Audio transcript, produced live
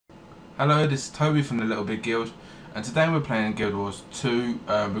Hello, this is Toby from the Little Big Guild, and today we're playing Guild Wars 2.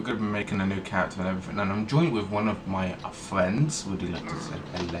 We're going to be making a new character and everything, and I'm joined with one of my friends. Would you like to say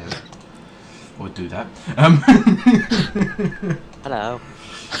hello? Or do that? Hello.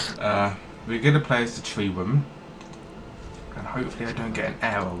 We're going to play as the tree woman, and hopefully I don't get an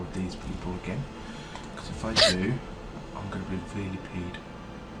error with these people again, because if I do, I'm going to be really peed.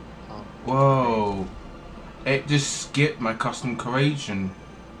 Whoa! It just skipped my custom creation.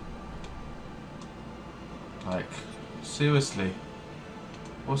 Like, seriously,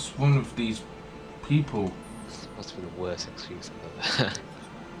 what's one of these people? This must be the worst excuse ever.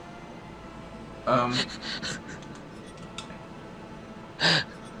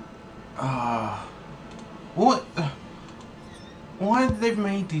 What? Why have they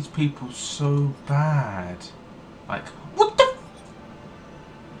made these people so bad? Like, what the?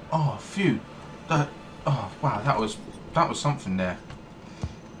 Oh, phew. That. Oh, wow. That was something there.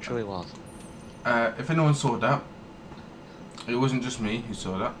 Truly was. If anyone saw that, it wasn't just me who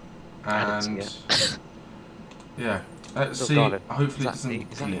saw that. And yeah, let's see. Hopefully it doesn't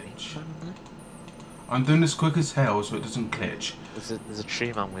glitch. I'm doing this quick as hell so it doesn't glitch. There's a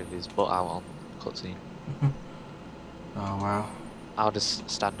tree man with his butt out on cutscene. Oh wow. I'll just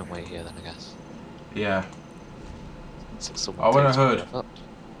stand and wait here then, I guess. Yeah. So I would have heard.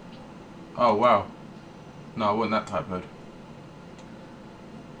 Oh wow. No, I wasn't that type hood.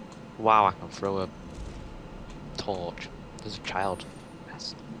 Wow, I can throw a torch. There's a child.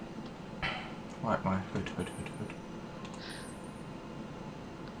 Yes. Right, my hood.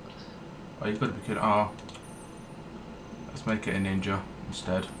 Oh, you've got to be kidding. Oh. Let's make it a ninja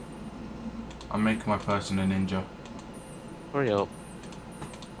instead. I'm making my person a ninja. Hurry up.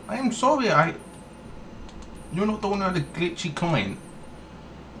 I am sorry, you're not the one who had a glitchy comment.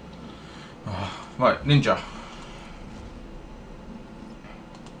 Oh, right, ninja.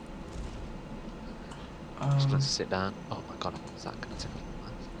 Just gonna sit down. Oh my god, is that gonna take me?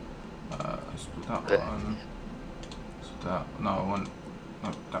 Let's put that one. That. No, I want.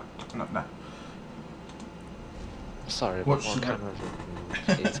 No, that. Not that. Sorry, What but one camera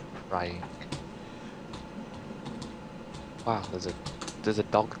view is crying. Wow, there's a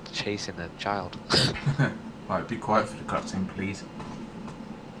dog chasing a child. Right, be quiet for the cutscene, please.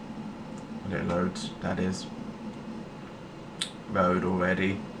 When it loads, that is. Load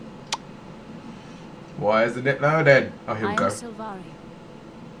already. Why isn't it loaded? Oh, here we go. I am Silvari.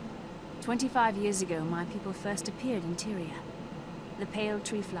 25 years ago, my people first appeared in Tyria. The pale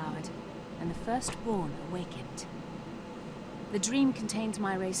tree flowered, and the firstborn awakened. The dream contains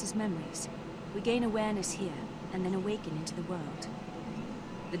my race's memories. We gain awareness here, and then awaken into the world.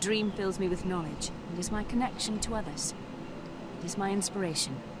 The dream fills me with knowledge, and is my connection to others. It is my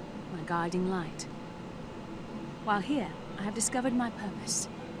inspiration, my guiding light. While here, I have discovered my purpose,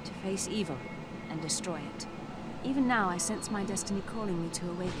 to face evil and destroy it. Even now, I sense my destiny calling me to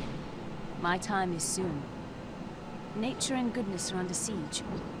awaken. My time is soon. Nature and goodness are under siege.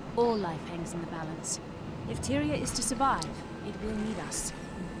 All life hangs in the balance. If Tyria is to survive, it will need us.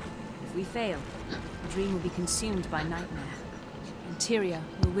 If we fail, the dream will be consumed by nightmare, and Tyria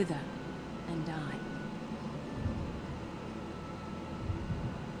will wither and die.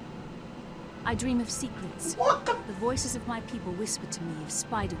 I dream of secrets. What the? The voices of my people whisper to me of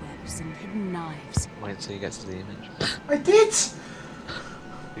spiderwebs and hidden knives. Wait until you get to the image. I did!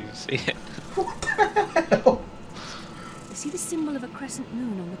 Do you see it? What the hell? I see the symbol of a crescent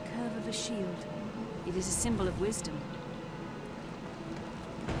moon on the curve of a shield. It is a symbol of wisdom.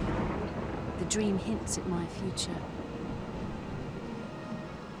 The dream hints at my future.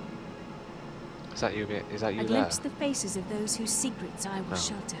 Is that you? Is that you I there? glimpse the faces of those whose secrets I will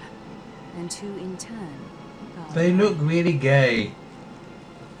shelter, and who in turn guard They mine. look really gay.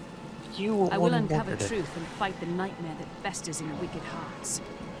 I will uncover truth and fight the nightmare that festers in wicked hearts.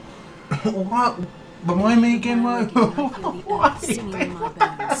 What? Remind me again, When I Mo? awaken, I feel the earth singing in my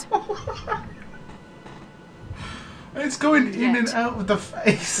bones. It's going in and Yet, out of the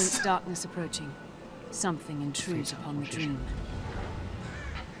Since face. darkness approaching, something intrudes upon the dream.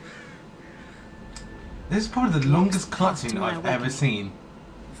 This is probably the longest path to cutscene my I've ever awakening. seen.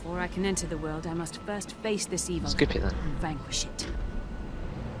 Before I can enter the world, I must first face this evil Skip it then. and vanquish it.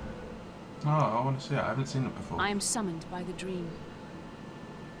 Oh, I want to see it. I haven't seen it before. I am summoned by the dream.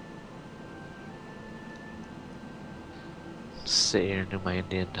 Sit here and do my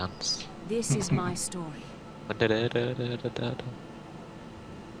Indian dance. This is my story.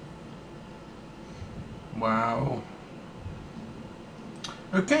 Wow.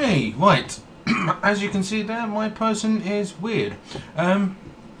 Okay, right. As you can see there, my person is weird.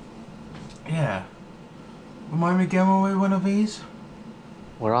 Yeah. Remind me again when we one of these?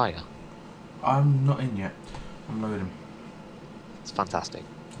 Where are you? I'm not in yet. I'm loading. It's fantastic.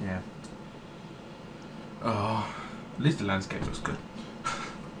 Yeah. Oh, at least the landscape looks good.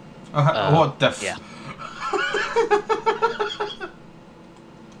 What death? Yeah.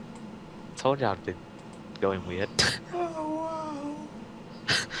 Told you I'd been going weird. Oh wow!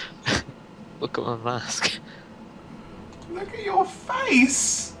 Look at my mask. Look at your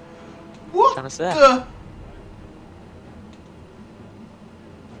face. What Trying to say. the?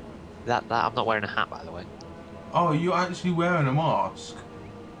 That I'm not wearing a hat, by the way. Oh, you're actually wearing a mask?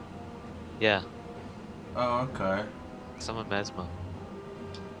 Yeah. Oh, okay. Some of Mesmer.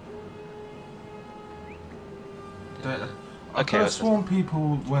 I could have sworn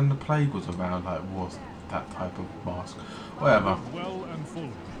people, when the plague was around, like, wore that type of mask. Whatever. Well and full.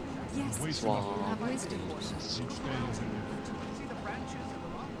 Yes. Swan.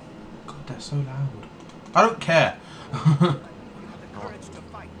 God, they're so loud. I don't care.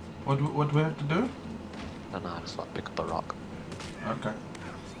 What do we have to do? No, I just like pick up a rock. Okay.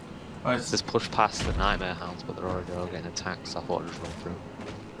 Oh, Just push past the nightmare hounds, but they're already all getting attacked, so I thought I'd just run through.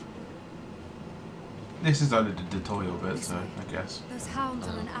 this is only the tutorial bit, so I guess. Those hounds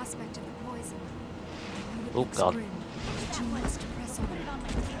are an aspect of the poison. Oh god. But you must press on.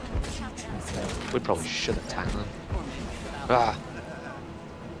 We probably should attack them. Ah.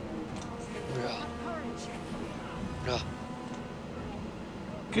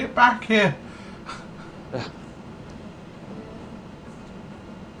 Get back here!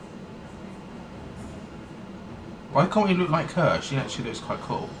 Why can't we look like her? She actually looks quite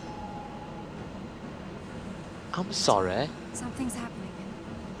cool. I'm sorry. Something's happening.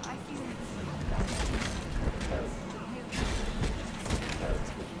 I feel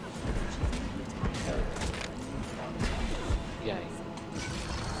Yay.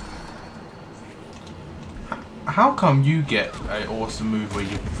 How come you get an awesome move where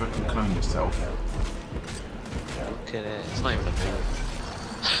you freaking clone yourself? Look at it. It's not even a move.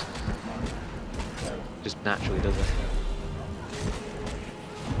 Just naturally does it.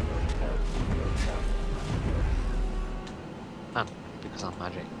 And because I'm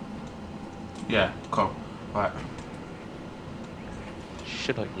magic. Yeah, cool. Right.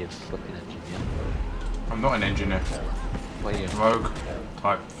 Shut up, you fucking engineer. I'm not an engineer. What are you? Rogue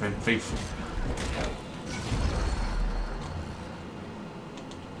type thing. Thief.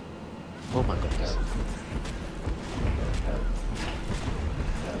 Oh my goodness.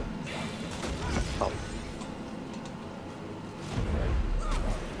 Oh.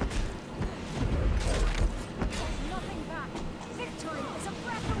 nothing back. Victory is a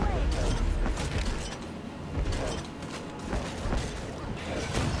breath away.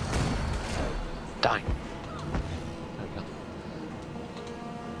 Die. There we go.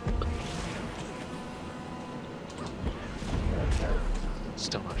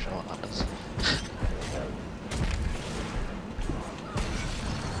 Still not sure what that does.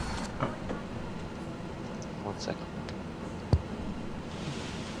 One second.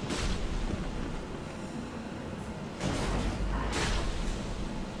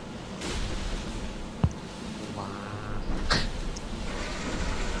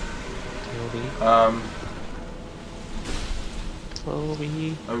 Wow.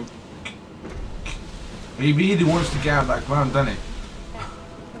 Toby. Oh. He really wants to get out of that ground, doesn't he?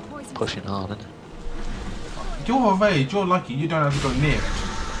 The poison Pushing hard, isn't it? You're of age, you're lucky, you don't have to go near it.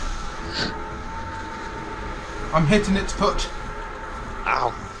 I'm hitting its foot.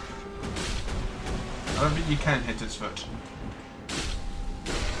 Ow! I don't think you can hit its foot.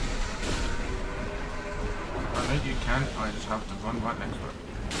 I think you can, I just have to run right next to it.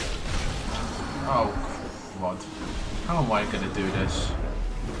 Oh, God. How am I going to do this?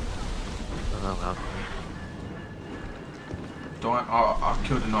 Oh, I'll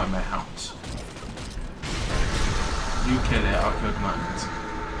kill the nightmare hounds. You kill it, I'll kill the nightmares.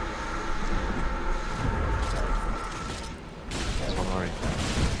 that's one worry.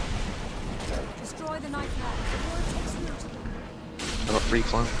 destroy the nightmare before it takes root. I've got 3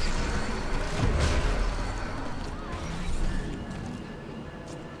 clones.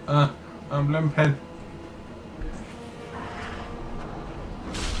 I'm limping.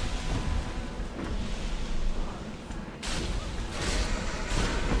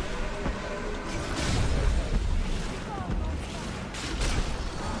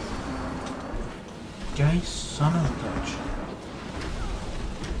 Gay son of a bitch.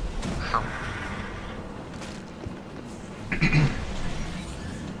 Ow.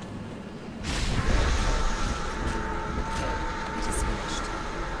 It is finished.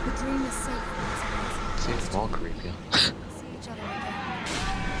 The dream is safe from this place. Seems more creepier. See each other again.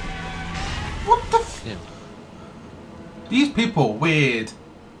 What the f— Yeah. These people are weird.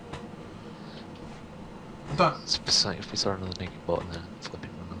 don't. If we saw another naked bot in there, flipping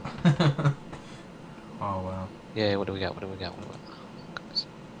run. Oh wow. Yeah, what do we got? What do we got?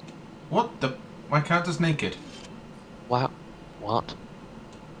 What the? My character's naked. Wow. What?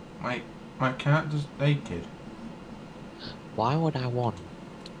 My character's naked. Why would I want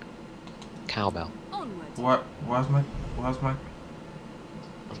cowbell? Onward. Where's my?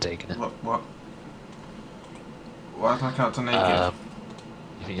 I'm taking it. What? Why is my character naked?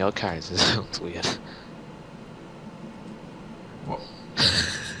 Even your character sounds weird. What?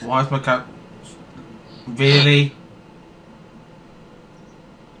 Why is my cat? Really?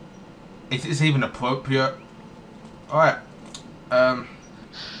 Is this even appropriate? Alright.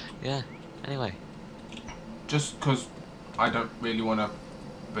 Yeah. Anyway. Just because I don't really want to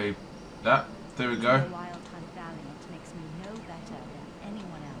be that. There we go.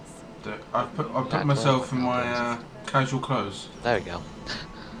 I put myself in my casual clothes. There we go.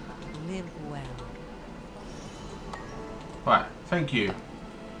 Live well. Right, thank you.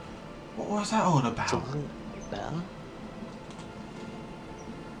 What was that all about? Better?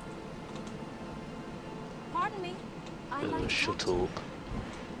 Pardon me. I like Shut up.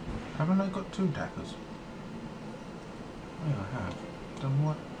 Haven't I got 2 daggers? Yeah, I have. Done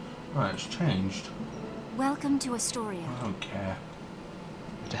what? Right, it's changed. Welcome to Astoria. I don't care.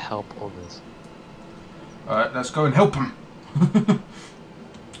 To help others. Alright, let's go and help him.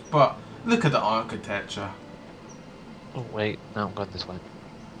 But look at the architecture. Oh wait, no, I'm going this way.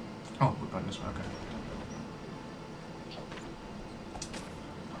 Oh, we're going this way, okay.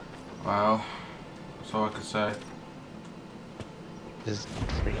 Wow. That's all I could say. This is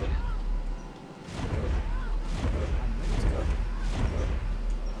free.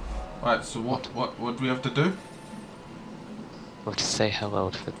 Right, so what do we have to do? We'll just say hello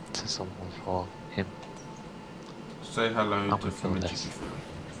to someone for him. Say hello I'm to gonna film Fimichi. this.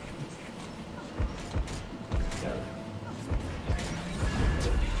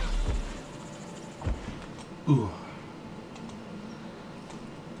 Ooh.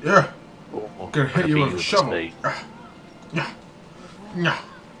 Yeah. Oh, Gonna hit you with a shovel. speed. Yeah. Yeah.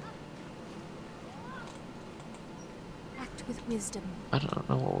 Act with wisdom. I don't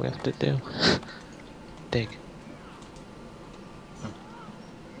know what we have to do. Dig.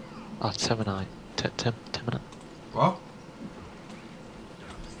 Oh, Terminite. 10 minutes. What?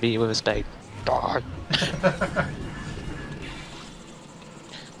 Beat you with a spade. Die!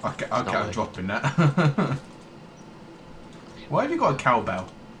 Okay, not I'm really. dropping that. Why have you got a cowbell?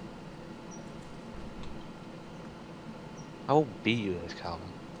 I will beat you with this cowbell.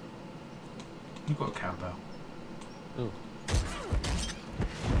 You got a cowbell. Ooh.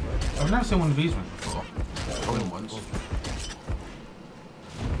 I've never seen one of these ones before. Only once.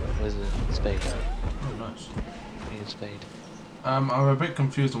 Where's the spade? Oh, nice. Need a spade. I'm a bit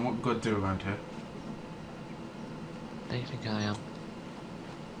confused on what we've got to do around here. Don't you think I am?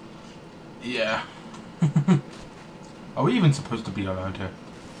 Yeah. Are we even supposed to be around here?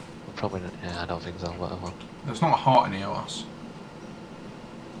 Well, probably not. Yeah, I don't think so. Whatever. There's not a heart near us.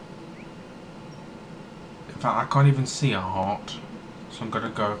 In fact, I can't even see a heart. So I'm gonna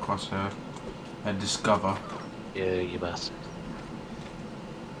go across here and discover. Yeah, you bastard.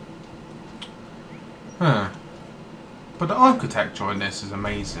 Huh. But the architecture in this is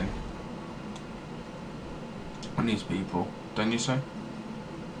amazing. On these people, don't you say?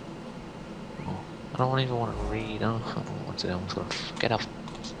 Oh. I don't even want to read. I don't want to. I'm just gonna get off.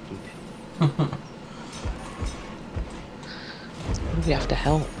 Stupid. Who do we have to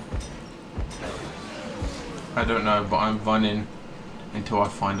help? I don't know, but I'm running until I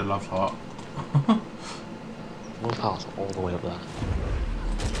find a love heart. We'll pass all the way up there.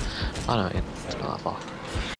 I know, it's not that far.